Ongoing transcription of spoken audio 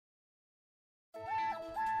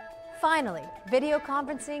Finally, video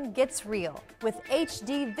conferencing gets real with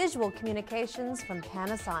HD visual communications from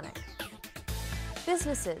Panasonic.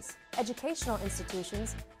 Businesses, educational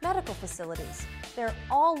institutions, medical facilities, they're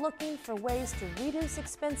all looking for ways to reduce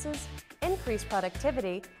expenses, increase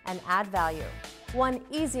productivity, and add value. One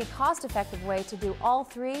easy, cost-effective way to do all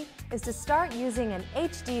three is to start using an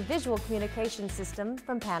HD visual communication system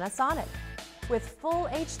from Panasonic. With full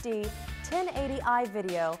HD 1080i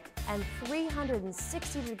video and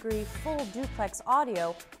 360-degree full duplex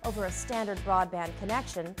audio over a standard broadband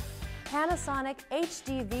connection, Panasonic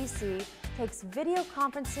HDVC takes video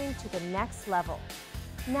conferencing to the next level.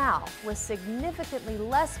 Now, with significantly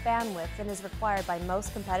less bandwidth than is required by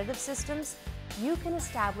most competitive systems, you can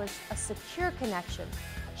establish a secure connection,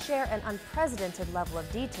 share an unprecedented level of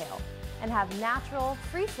detail, and have natural,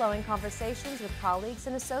 free-flowing conversations with colleagues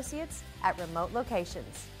and associates at remote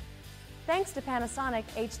locations. Thanks to Panasonic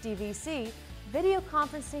HDVC, video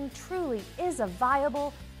conferencing truly is a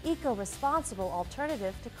viable, eco-responsible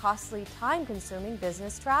alternative to costly, time-consuming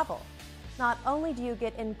business travel. Not only do you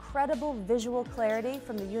get incredible visual clarity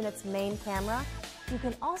from the unit's main camera, you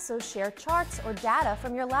can also share charts or data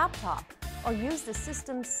from your laptop, or use the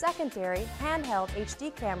system's secondary handheld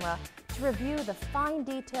HD camera to review the fine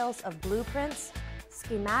details of blueprints,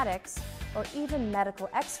 schematics, or even medical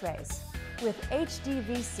x-rays. With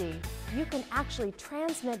HDVC, you can actually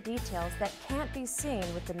transmit details that can't be seen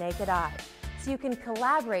with the naked eye, so you can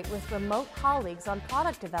collaborate with remote colleagues on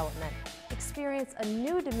product development, experience a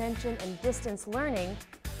new dimension in distance learning,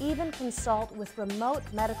 even consult with remote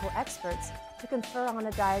medical experts to confer on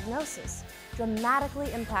a diagnosis, dramatically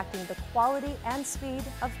impacting the quality and speed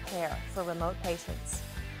of care for remote patients.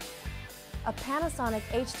 A Panasonic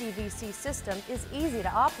HDVC system is easy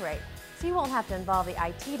to operate, so you won't have to involve the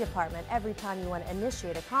IT department every time you want to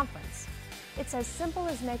initiate a conference. It's as simple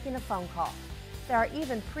as making a phone call. There are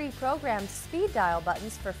even pre-programmed speed dial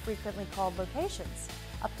buttons for frequently called locations.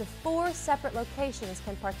 Up to 4 separate locations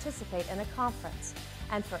can participate in a conference.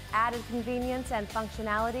 And for added convenience and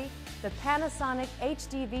functionality, the Panasonic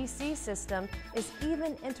HDVC system is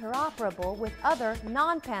even interoperable with other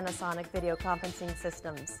non-Panasonic video conferencing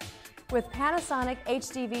systems. With Panasonic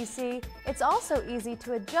HDVC, it's also easy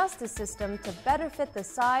to adjust the system to better fit the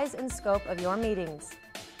size and scope of your meetings.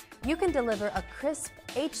 You can deliver a crisp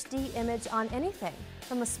HD image on anything,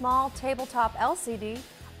 from a small tabletop LCD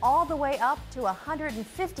all the way up to a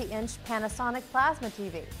 150-inch Panasonic plasma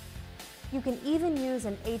TV. You can even use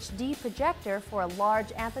an HD projector for a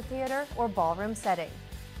large amphitheater or ballroom setting.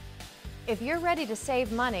 If you're ready to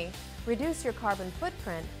save money, reduce your carbon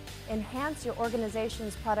footprint, enhance your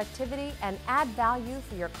organization's productivity, and add value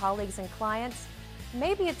for your colleagues and clients,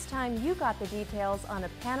 maybe it's time you got the details on a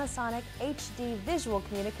Panasonic HD visual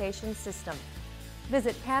communication system.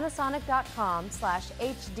 Visit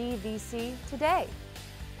panasonic.com/HDVC today.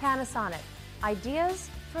 Panasonic, ideas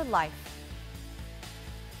for life.